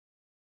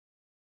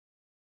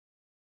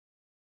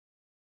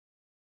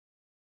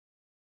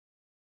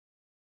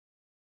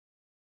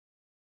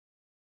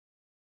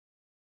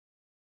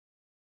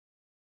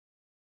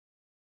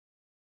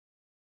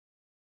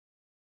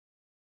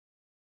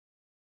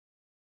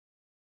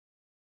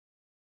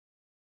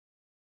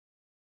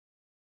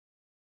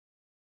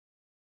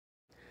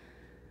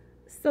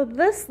So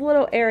this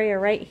little area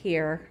right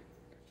here,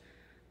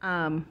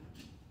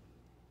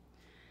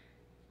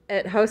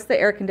 it hosts the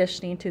air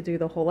conditioning to do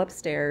the whole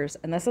upstairs.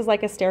 And this is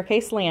like a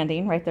staircase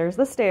landing. Right there's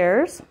the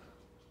stairs.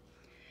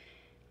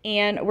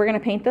 And we're going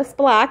to paint this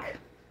black.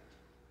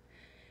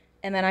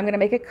 And then I'm going to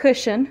make a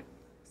cushion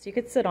so you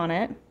could sit on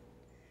it.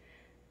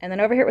 And then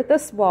over here with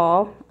this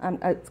wall,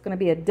 it's going to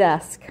be a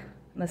desk.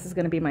 And this is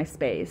going to be my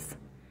space.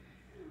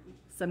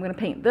 So I'm going to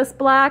paint this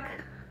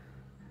black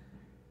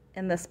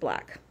and this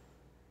black.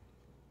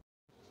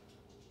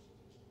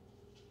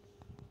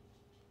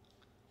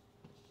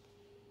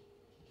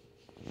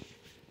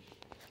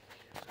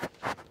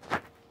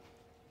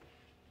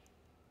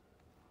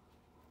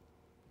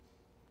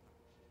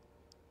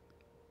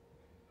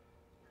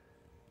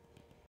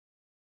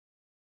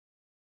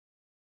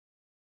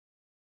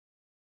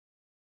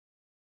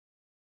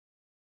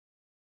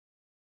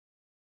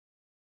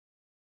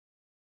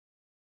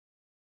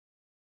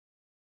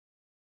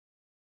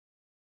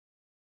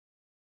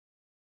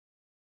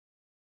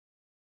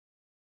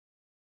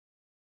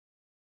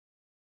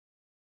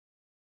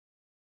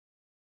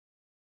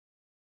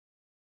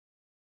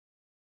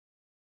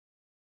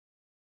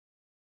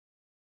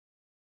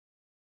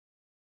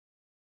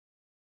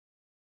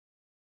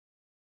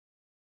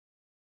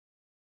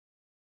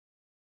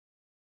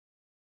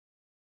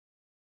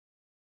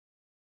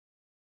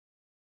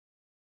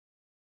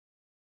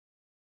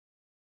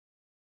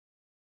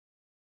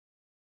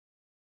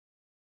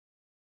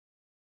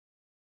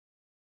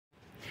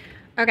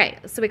 Okay,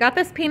 so we got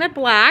this painted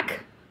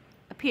black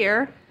up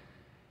here.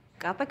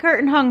 Got the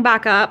curtain hung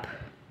back up.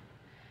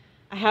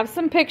 I have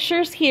some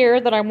pictures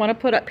here that I want to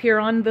put up here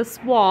on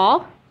this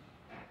wall.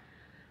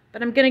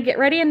 But I'm going to get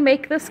ready and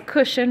make this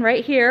cushion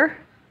right here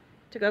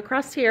to go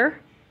across here.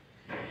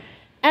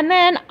 And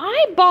then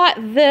I bought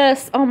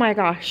this, oh my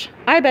gosh,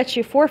 I bet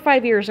you 4 or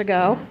 5 years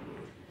ago.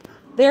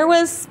 There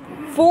was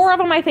 4 of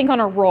them, I think,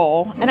 on a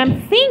roll. And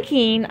I'm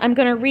thinking I'm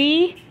going to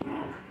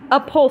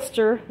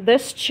reupholster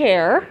this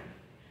chair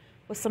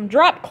with some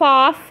drop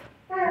cloth,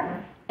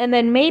 and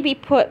then maybe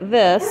put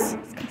this,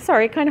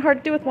 sorry, kind of hard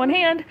to do with one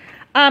hand,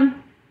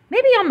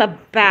 maybe on the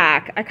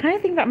back. I kind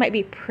of think that might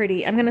be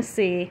pretty. I'm going to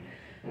see.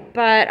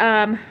 But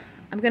I'm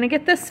going to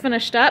get this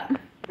finished up,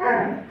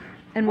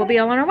 and we'll be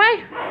all on our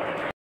way.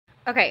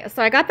 Okay,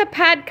 so I got the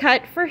pad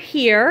cut for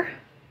here.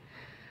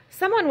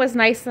 Someone was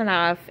nice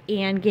enough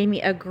and gave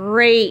me a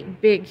great,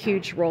 big,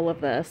 huge roll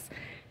of this.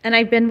 And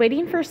I've been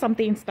waiting for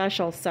something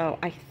special, so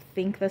I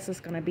think this is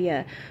going to be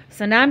it.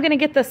 So now I'm going to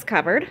get this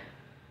covered.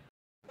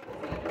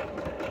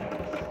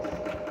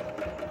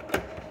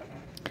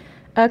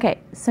 Okay,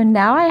 so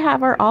now I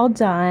have her all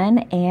done,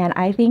 and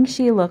I think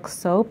she looks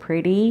so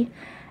pretty,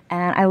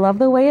 and I love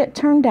the way it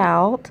turned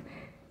out.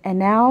 And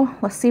now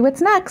let's see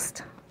what's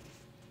next.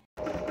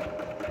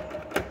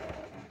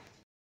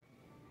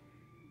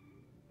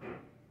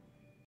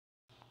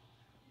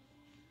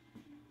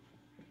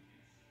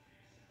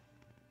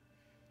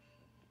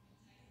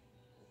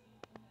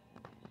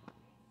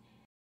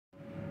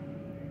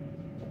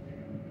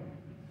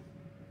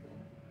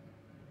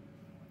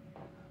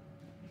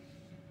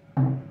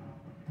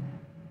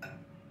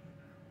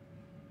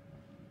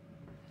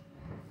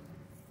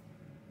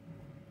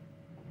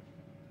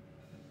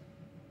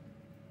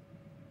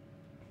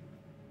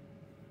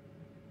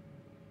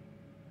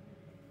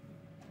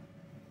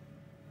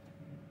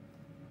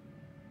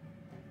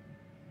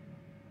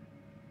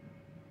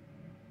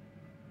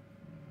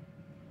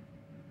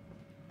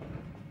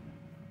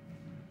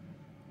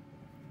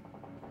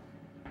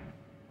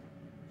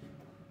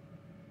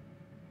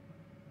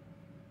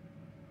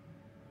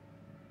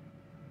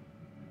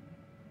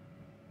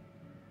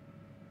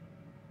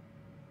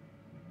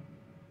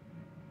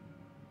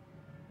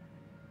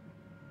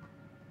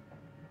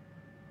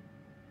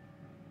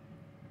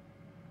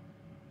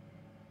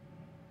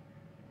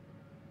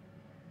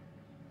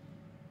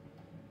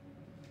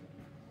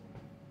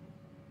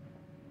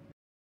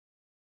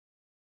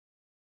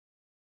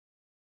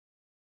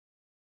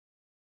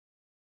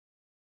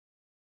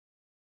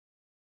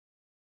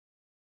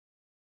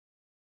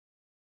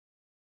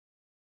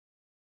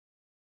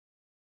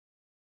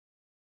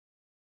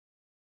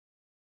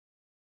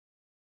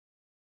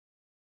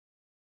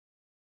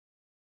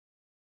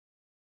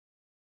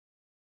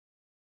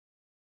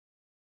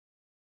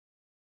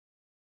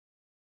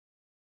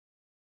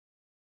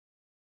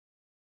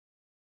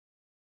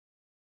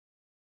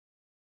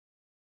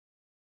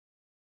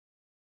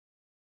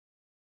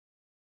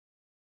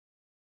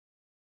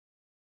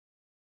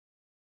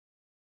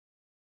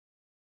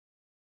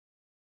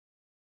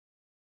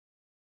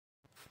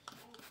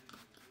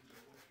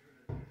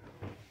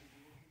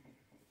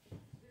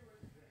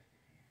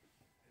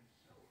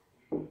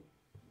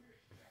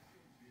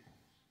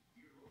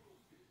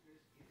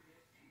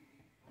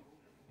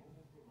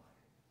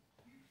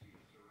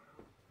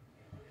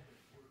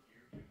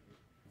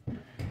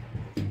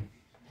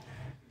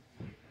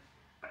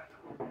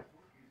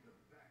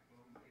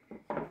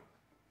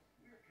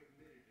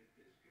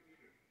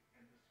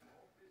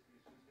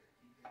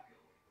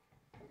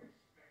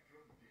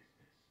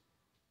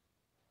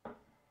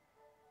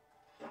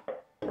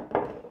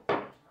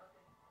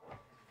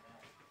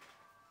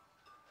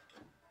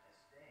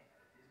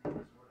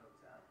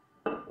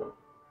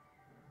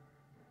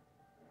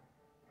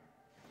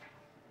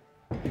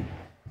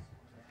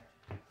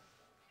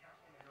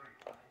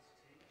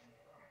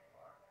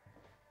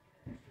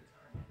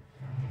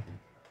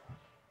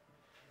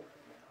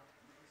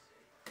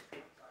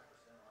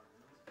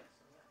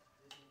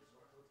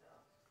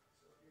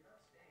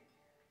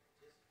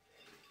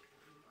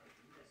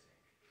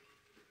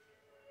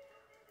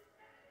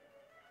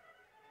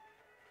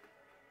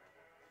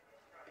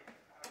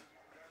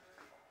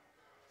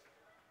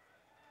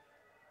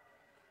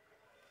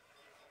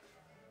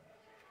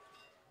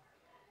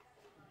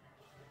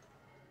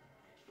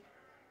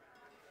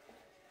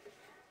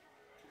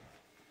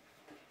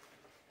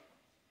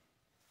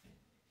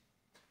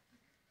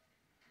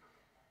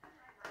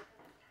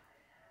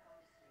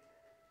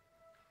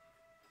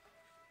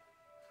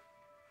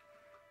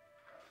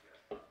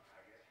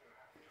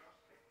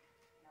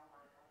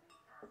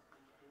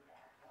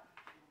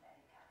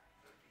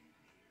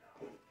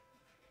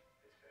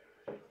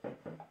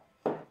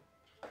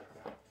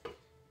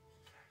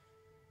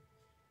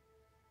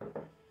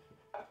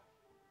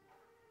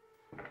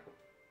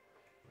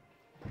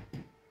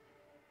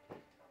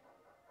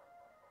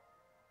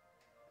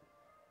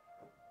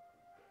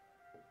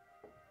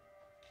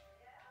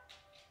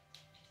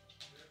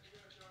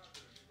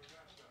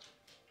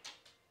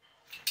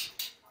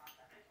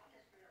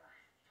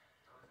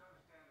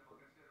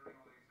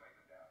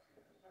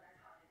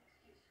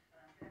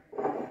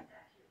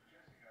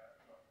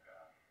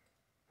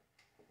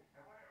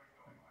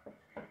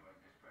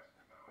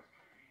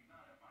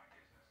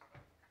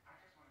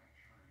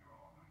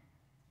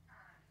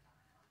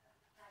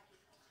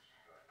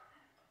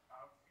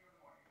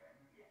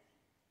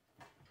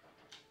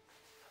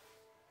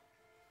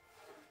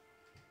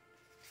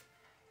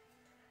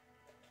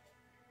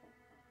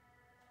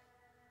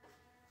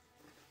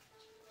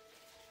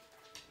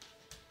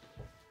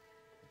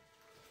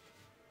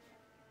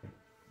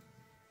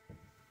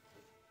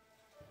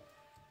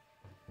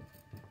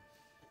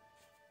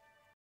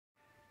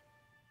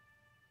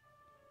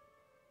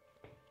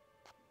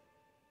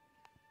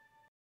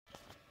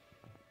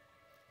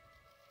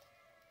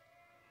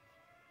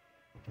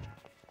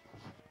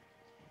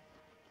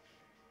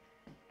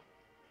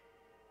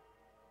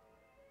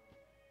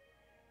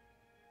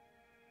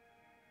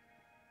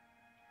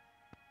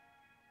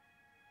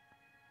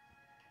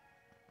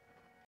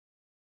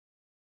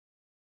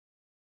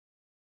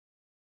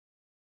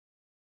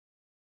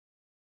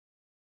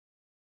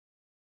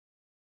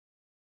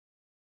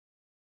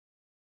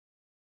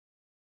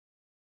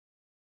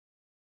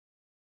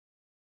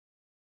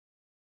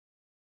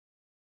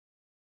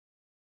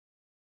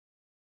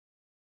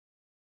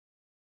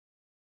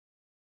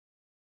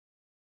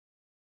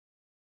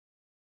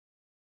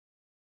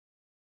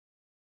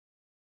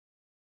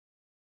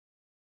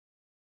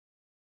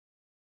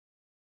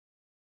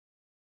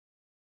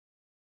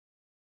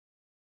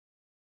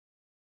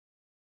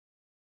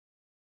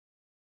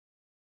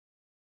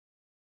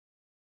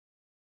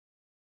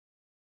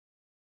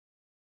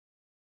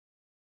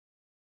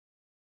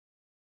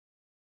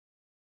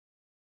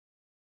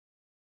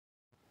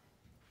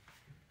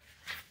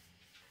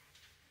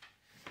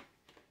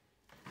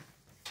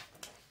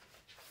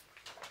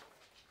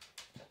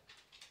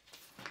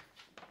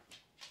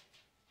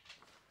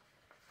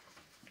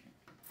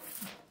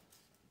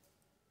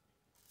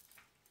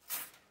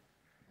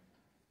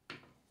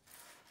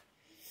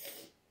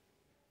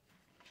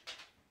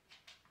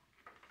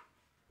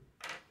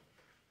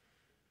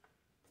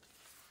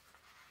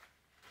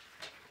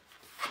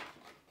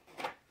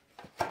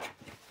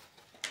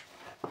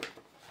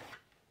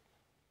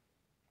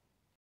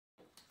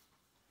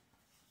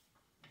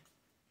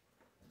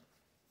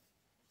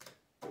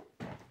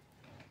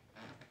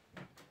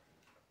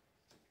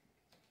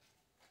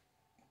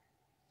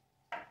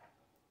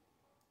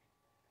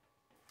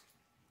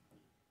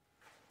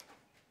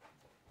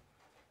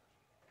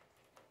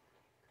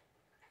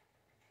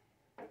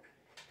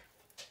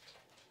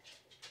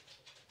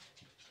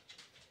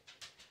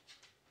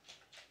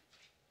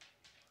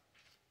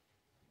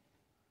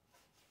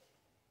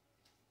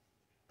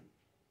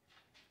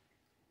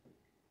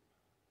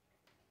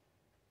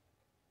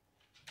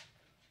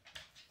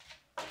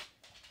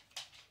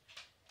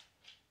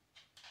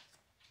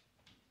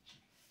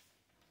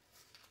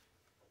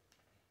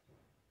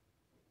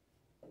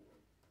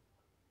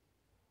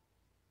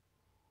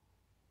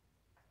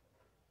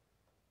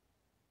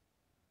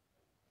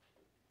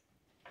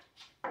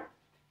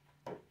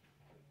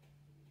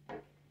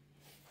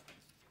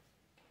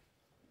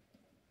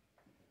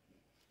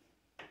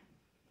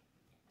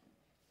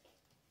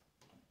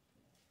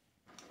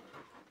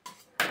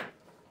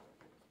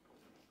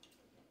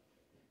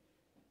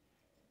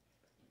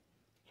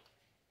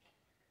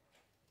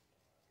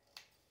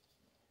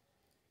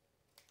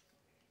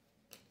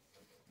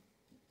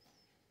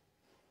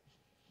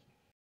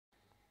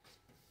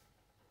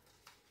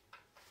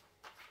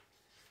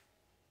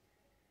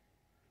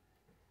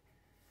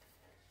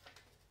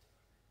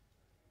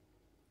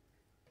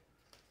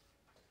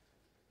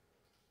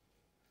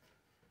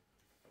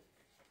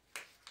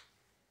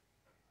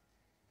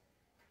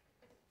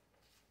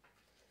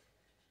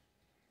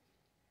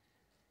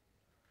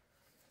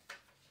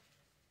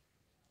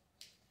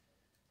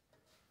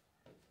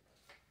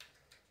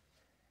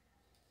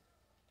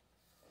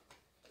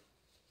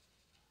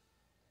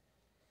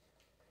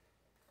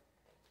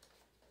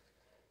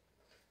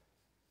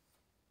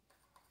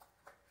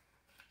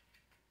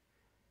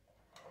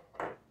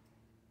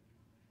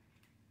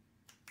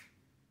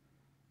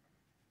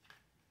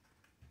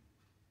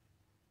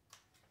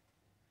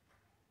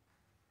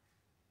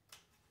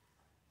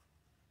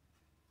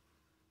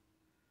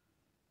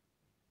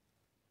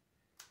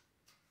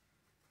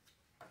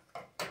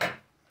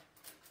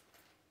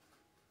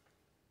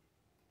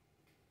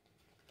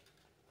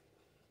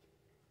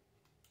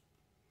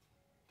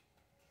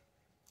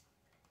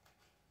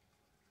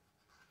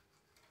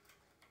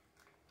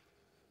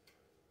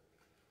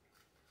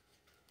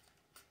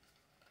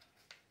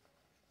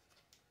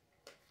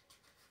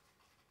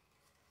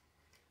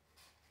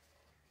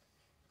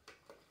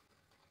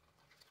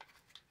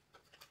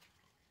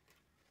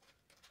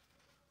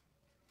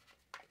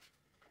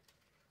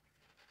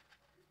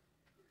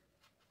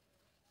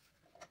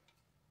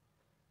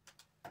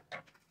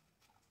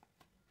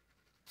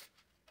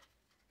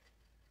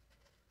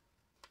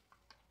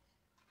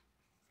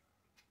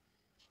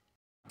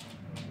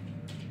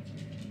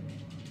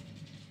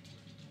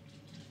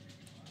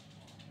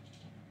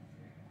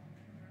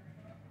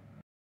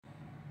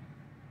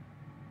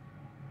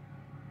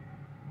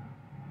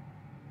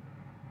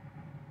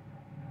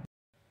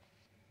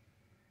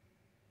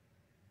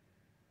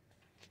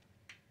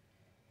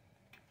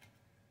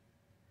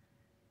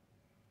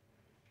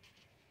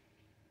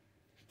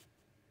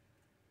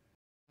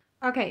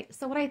 Okay,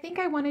 so what I think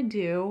I want to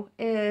do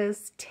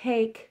is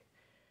take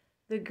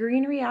the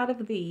greenery out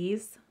of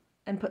these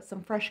and put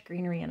some fresh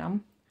greenery in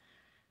them.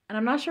 And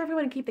I'm not sure if I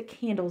want to keep the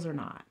candles or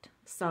not.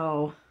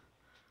 So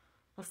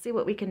let's see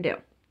what we can do.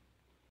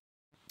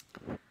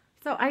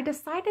 So I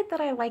decided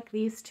that I like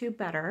these two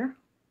better.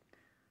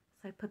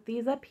 So I put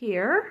these up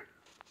here.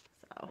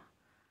 So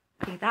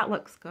I think that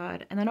looks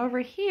good. And then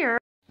over here,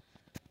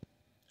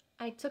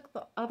 I took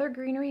the other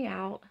greenery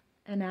out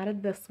and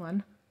added this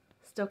one.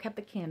 Still kept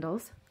the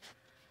candles.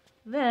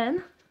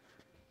 Then,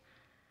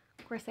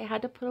 of course, I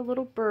had to put a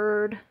little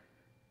bird.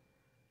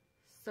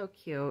 So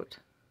cute.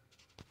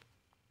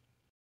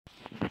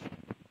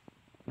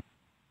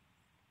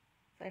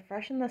 So I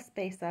freshened the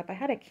space up. I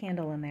had a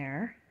candle in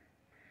there.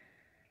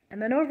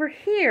 And then over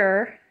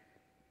here,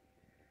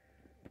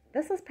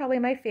 this is probably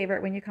my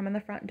favorite when you come in the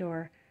front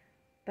door,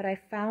 but I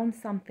found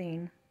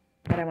something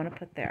that I want to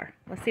put there.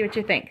 Let's see what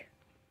you think.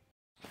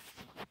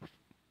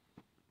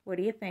 What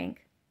do you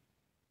think?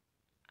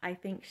 I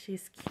think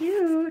she's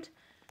cute.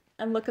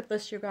 And look at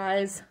this, you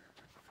guys.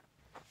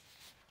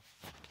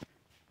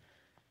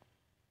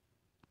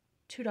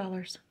 $2.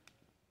 $2.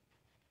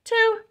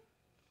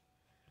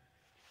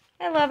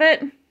 I love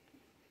it.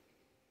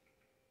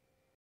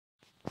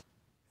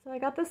 So I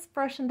got this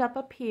freshened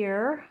up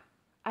here.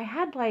 I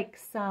had like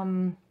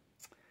some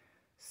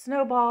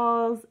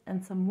snowballs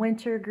and some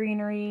winter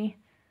greenery,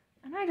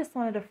 and I just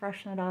wanted to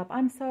freshen it up.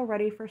 I'm so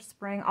ready for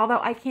spring, although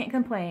I can't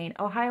complain.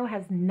 Ohio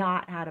has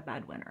not had a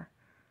bad winter.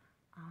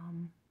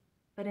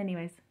 But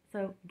anyways,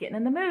 so getting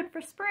in the mood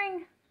for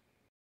spring.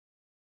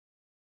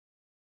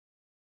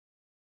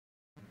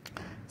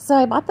 So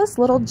I bought this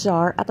little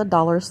jar at the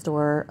dollar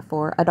store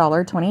for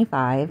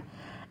 $1.25,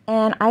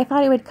 and I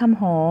thought I would come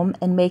home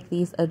and make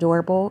these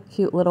adorable,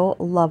 cute little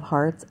love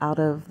hearts out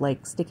of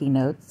like sticky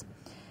notes,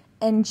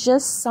 and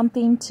just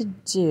something to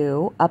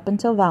do up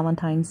until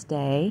Valentine's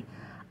Day.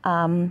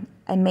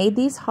 I made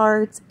these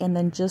hearts and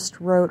then just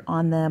wrote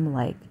on them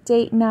like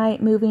date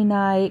night, movie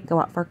night, go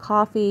out for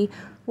coffee,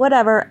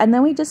 whatever, and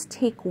then we just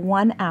take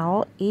one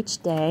out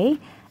each day.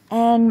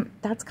 And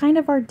that's kind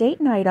of our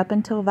date night up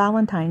until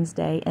Valentine's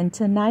Day. And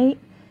tonight,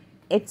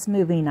 it's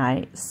movie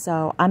night.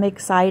 So I'm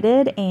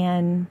excited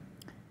and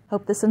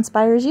hope this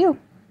inspires you.